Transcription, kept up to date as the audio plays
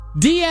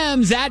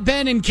DMs at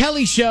Ben and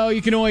Kelly Show.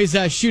 You can always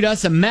shoot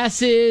us a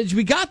message.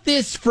 We got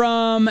this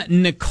from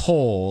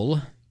Nicole.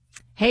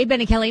 Hey,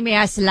 Ben and Kelly, may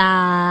I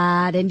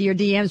slide into your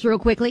DMs real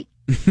quickly?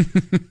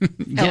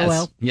 Yes.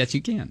 LOL. Yes,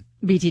 you can.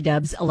 BT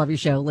Dubs, I love your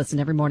show. Listen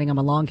every morning on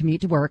my long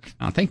commute to work.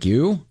 Oh, thank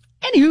you.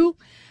 Anywho,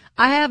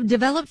 I have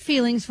developed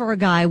feelings for a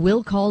guy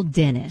we'll call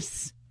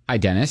Dennis. Hi,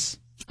 Dennis.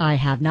 I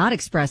have not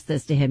expressed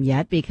this to him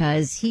yet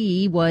because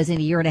he was in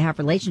a 1.5-year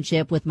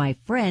relationship with my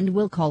friend,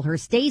 we'll call her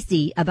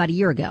Stacy, about a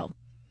year ago.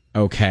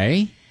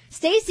 Okay.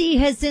 Stacy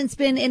has since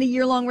been in a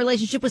year-long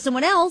relationship with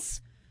someone else,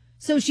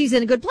 so she's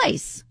in a good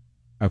place.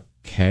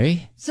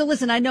 Okay. So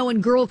listen, I know in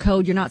girl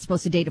code you're not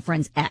supposed to date a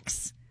friend's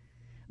ex.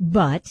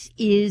 But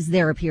is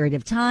there a period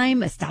of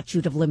time, a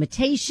statute of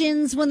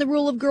limitations when the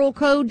rule of girl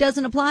code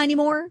doesn't apply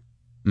anymore?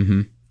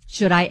 Mm-hmm.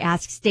 Should I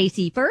ask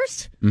Stacy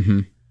first? Mm-hmm.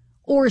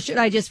 Or should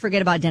I just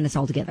forget about Dennis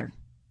altogether?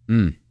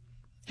 Mm.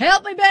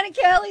 Help me, Ben and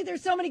Kelly.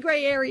 There's so many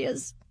gray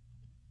areas.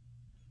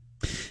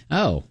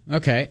 Oh,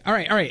 okay. All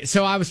right.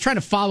 So I was trying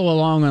to follow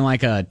along on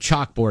like a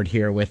chalkboard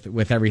here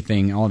with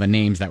everything, all the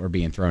names that were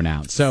being thrown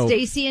out. So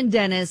Stacy and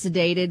Dennis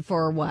dated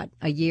for what?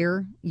 A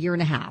year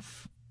and a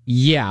half.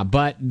 Yeah,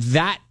 but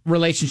that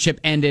relationship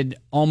ended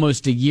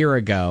almost a year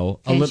ago.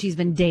 And she's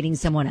been dating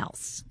someone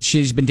else.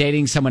 She's been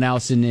dating someone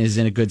else and is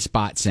in a good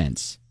spot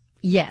since.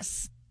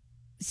 Yes.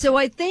 So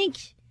I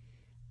think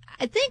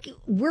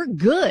we're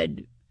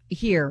good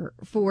here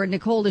for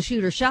Nicole to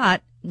shoot her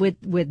shot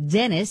with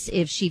Dennis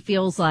if she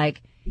feels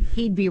like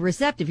he'd be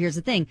receptive. Here's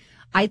the thing.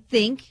 I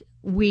think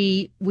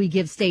we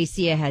give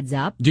Stacy a heads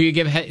up. Do you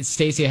give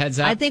Stacy a heads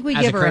up? I think we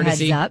give her a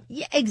heads up.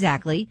 Yeah,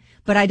 exactly.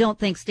 But I don't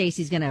think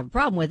Stacy's going to have a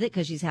problem with it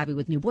because she's happy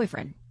with new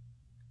boyfriend.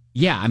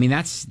 Yeah, I mean,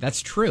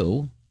 that's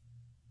true.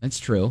 That's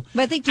true.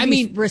 But I think to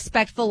be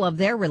respectful of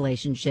their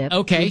relationship.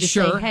 Okay,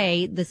 sure. Say,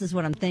 hey, this is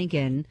what I'm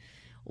thinking.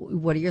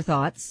 What are your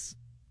thoughts?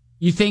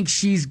 You think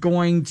she's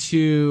going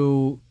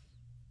to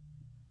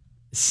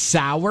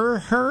sour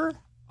her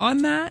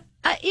on that?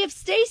 If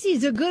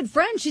Stacy's a good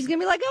friend, she's going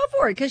to be like, go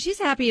for it because she's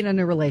happy in a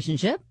new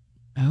relationship.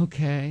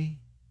 Okay.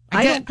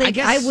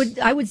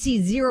 I would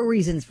see zero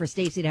reasons for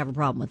Stacy to have a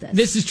problem with this.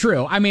 This is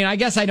true. I mean, I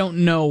guess I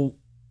don't know.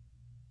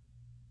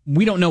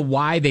 We don't know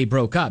why they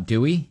broke up, do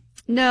we?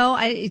 No,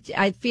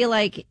 I feel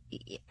like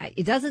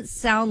it doesn't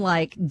sound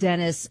like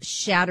Dennis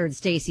shattered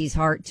Stacy's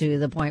heart to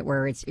the point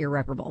where it's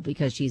irreparable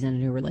because she's in a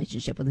new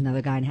relationship with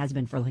another guy and has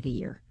been for like a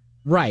year.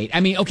 Right. I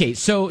mean, okay,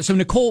 so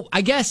Nicole,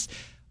 I guess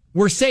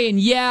we're saying,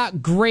 yeah,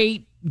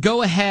 great,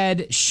 go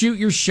ahead, shoot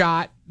your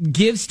shot,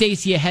 give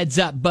Stacy a heads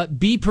up, but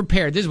be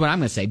prepared. This is what I'm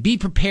going to say. Be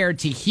prepared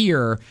to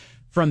hear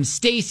from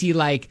Stacy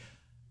like,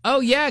 oh,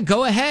 yeah,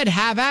 go ahead,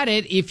 have at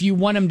it if you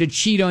want him to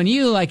cheat on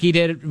you like he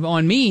did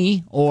on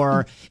me,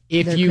 or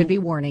if there could be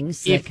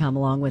warnings that come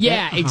along with it.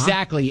 Yeah,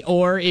 exactly.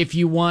 Or if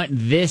you want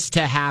this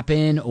to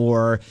happen,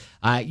 or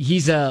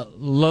he's a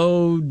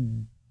low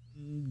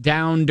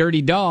down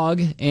dirty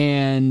dog,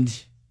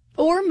 and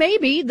or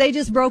maybe they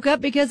just broke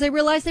up because they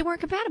realized they weren't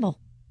compatible.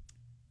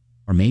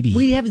 Or maybe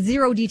we have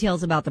zero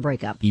details about the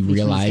breakup. He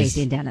realized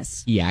Stacey and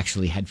Dennis. He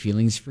actually had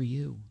feelings for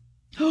you.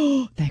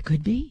 Oh, that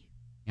could be.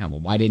 Yeah,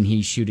 well, why didn't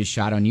he shoot his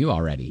shot on you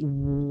already?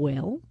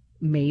 Well,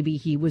 maybe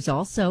he was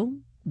also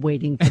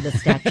waiting for the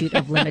statute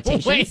of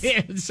limitations.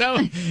 Wait, so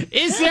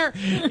is there?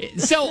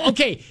 So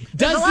okay,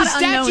 does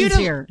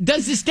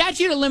the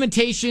statute of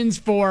limitations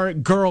for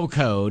girl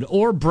code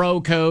or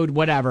bro code,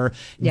 whatever,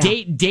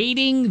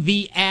 dating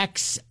the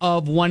ex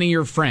of one of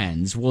your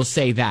friends? We'll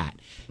say that.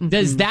 Mm-hmm.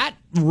 Does that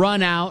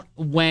run out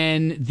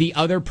when the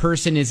other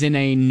person is in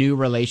a new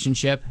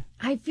relationship?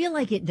 I feel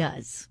like it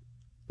does,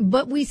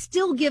 but we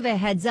still give a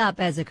heads up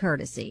as a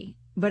courtesy.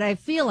 But I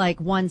feel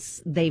like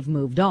once they've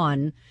moved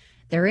on,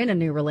 they're in a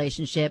new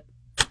relationship,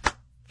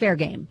 fair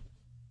game.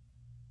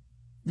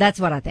 That's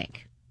what I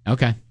think.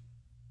 Okay.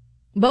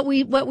 But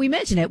we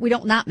mention it. We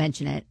don't not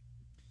mention it.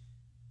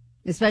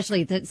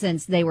 Especially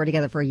since they were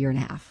together for a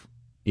 1.5 years.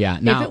 Yeah.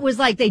 Now, if it was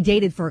like they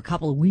dated for a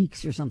couple of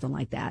weeks or something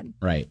like that.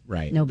 Right.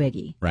 No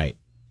biggie. Right.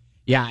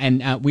 Yeah,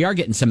 and we are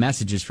getting some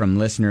messages from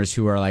listeners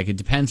who are like, it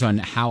depends on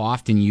how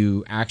often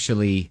you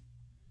actually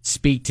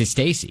speak to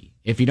Stacy.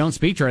 If you don't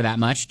speak to her that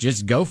much,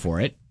 just go for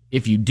it.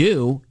 If you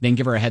do, then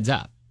give her a heads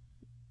up.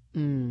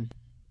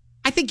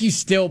 I think you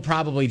still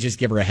probably just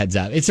give her a heads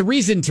up. It's a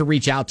reason to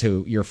reach out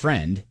to your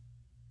friend,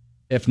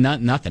 if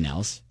nothing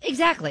else.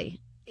 Exactly.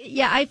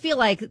 Yeah, I feel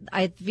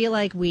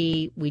like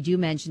we do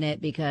mention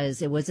it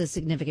because it was a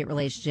significant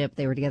relationship.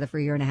 They were together for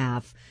a 1.5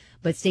 years,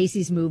 but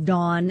Stacy's moved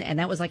on, and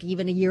that was like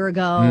even a year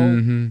ago.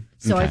 Mm-hmm.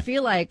 So okay. I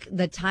feel like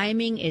the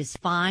timing is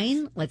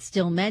fine. Let's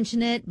still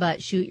mention it,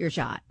 but shoot your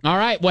shot. All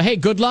right. Well, hey,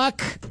 good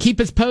luck.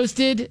 Keep us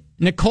posted.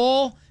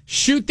 Nicole,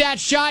 shoot that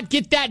shot.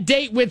 Get that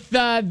date with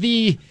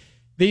the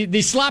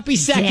sloppy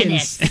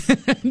seconds.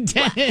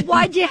 Dennis.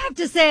 Why'd you have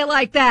to say it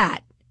like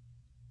that?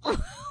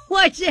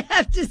 Why'd you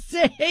have to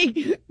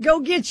say, go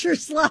get your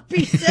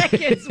sloppy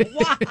seconds?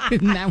 Why?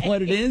 Isn't that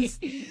what it is?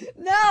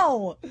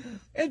 No.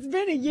 It's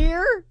been a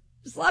year.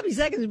 Sloppy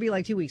seconds would be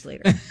like 2 weeks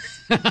later.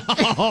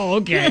 Oh,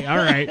 okay. All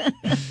right.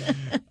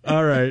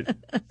 All right.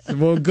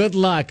 Well, good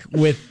luck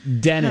with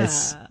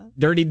Dennis.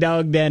 Dirty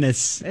Dog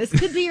Dennis. This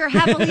could be your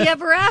happily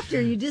ever after.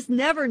 You just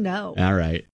never know. All right.